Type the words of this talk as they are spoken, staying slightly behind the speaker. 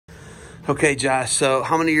Okay, Josh, so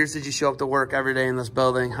how many years did you show up to work every day in this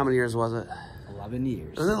building? How many years was it? 11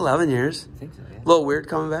 years. Was it 11 years? I think so, yeah. A little weird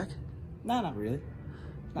coming back? No, not really.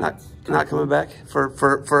 Not coming back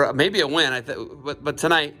for maybe a win. But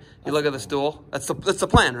tonight you look at the stool. That's the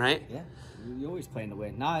plan, right? Yeah, you always plan to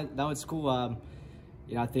win. No, it's cool.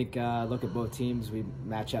 You know, I think look at both teams. We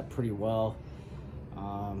match up pretty well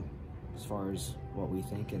as far as what we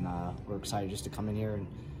think, and we're excited just to come in here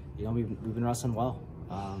and we've been wrestling well.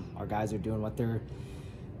 Our guys are doing what they're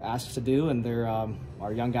asked to do, and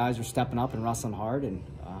our young guys are stepping up and wrestling hard and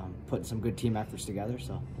putting some good team efforts together.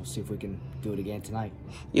 So we'll see if we can do it again tonight.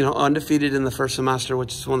 You know, undefeated in the first semester,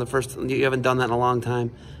 which is one of the first. You haven't done that in a long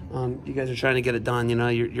time. You guys are trying to get it done. You know,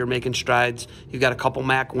 you're making strides. You've got a couple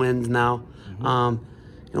MAC wins now. Mm-hmm.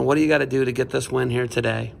 You know, what do you got to do to get this win here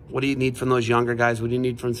today? What do you need from those younger guys? What do you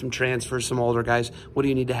need from some transfers, some older guys? What do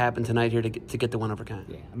you need to happen tonight here to get the win over Kent?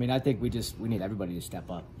 Yeah, I mean, I think we need everybody to step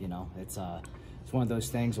up. You know, it's one of those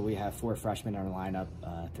things where we have 4 freshmen in our lineup,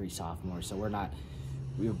 3 sophomores, so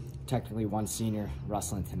we have technically 1 senior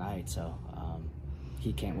wrestling tonight, so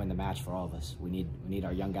he can't win the match for all of us. We need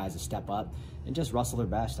our young guys to step up and just wrestle their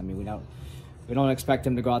best. I mean, we don't expect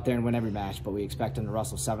them to go out there and win every match, but we expect them to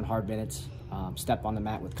wrestle 7 hard minutes, step on the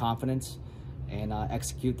mat with confidence, and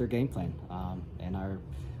execute their game plan. And our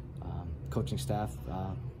coaching staff,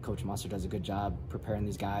 Coach Musser does a good job preparing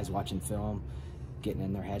these guys, watching film, getting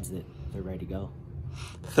in their heads that they're ready to go.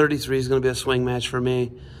 33 is going to be a swing match for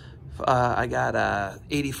me. I got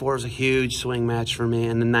 84 is a huge swing match for me,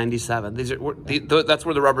 and then 97. That's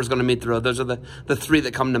where the rubber's going to meet through. Those are the 3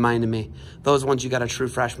 that come to mind to me. Those ones you got a true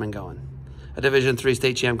freshman going. A Division III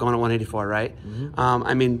state champ going at 184, right? Mm-hmm.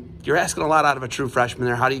 I mean, you're asking a lot out of a true freshman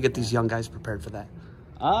there. How do you get these young guys prepared for that?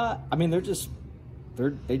 I mean,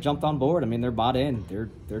 they jumped on board. I mean, they're bought in.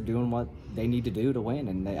 They're doing what they need to do to win.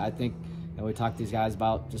 And I think, we talk to these guys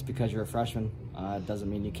about just because you're a freshman doesn't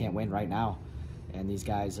mean you can't win right now. And these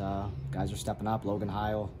guys are stepping up. Logan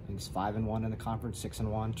Heil, I think he's 5-1 in the conference,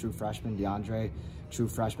 6-1, true freshman. DeAndre, true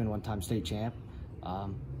freshman, 1-time state champ.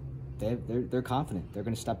 They're confident. They're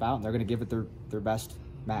going to step out and they're going to give it their best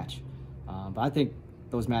match. But I think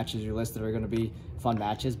those matches you listed are going to be fun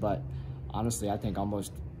matches. But honestly, I think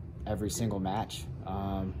almost every single match,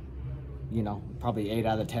 probably 8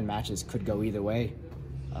 out of the 10 matches could go either way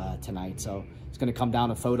tonight. So it's going to come down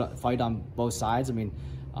to fight on both sides. I mean,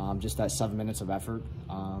 just that 7 minutes of effort,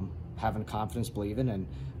 having confidence, believing, and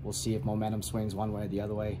we'll see if momentum swings one way or the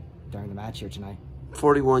other way during the match here tonight.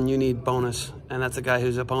 41, you need bonus, and that's a guy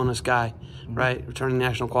who's a bonus guy, right? Returning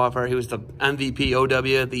national qualifier. He was the MVP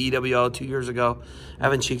OW at the EWL 2 years ago.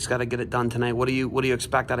 Evan Cheek's got to get it done tonight. What do you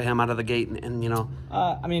expect out of him out of the gate? And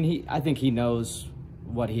I mean, I think he knows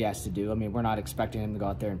what he has to do. I mean, we're not expecting him to go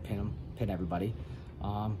out there and pin everybody.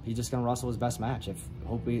 He's just going to wrestle his best match.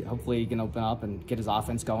 Hopefully he can open up and get his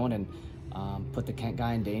offense going and put the Kent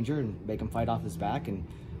guy in danger and make him fight off his back, and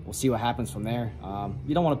we'll see what happens from there.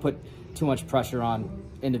 You don't want to put too much pressure on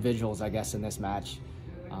individuals, I guess, in this match.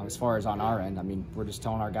 As far as on our end, I mean, we're just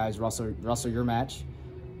telling our guys, wrestle your match.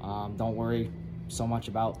 Don't worry so much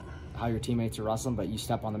about how your teammates are wrestling, but you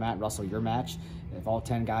step on the mat, wrestle your match. If all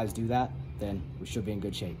 10 guys do that, then we should be in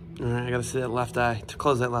good shape. All right, I got to see that left eye.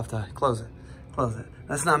 Close that left eye. Close it. Close it.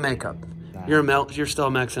 That's not makeup. Nah. You're still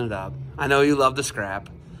mixing it up. I know you love the scrap.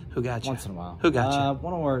 Who got you? Once in a while. Who got you?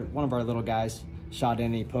 One of our little guys shot in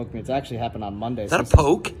and he poked me. It's actually happened on Monday. Is that a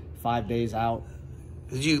poke? 5 days out.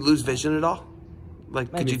 Did you lose vision at all?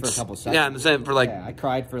 Like, maybe for a couple seconds. Yeah, I'm saying for like. Yeah, I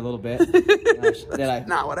cried for a little bit. Then I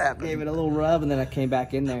not what happened. Gave it a little rub and then I came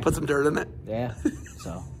back in there. Put some dirt in it. Yeah.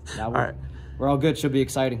 So now we're all good. Should be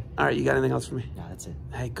exciting. All right, you got anything else for me? No, that's it.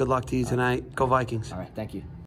 Hey, good luck to you tonight. Go Vikings. All right, thank you.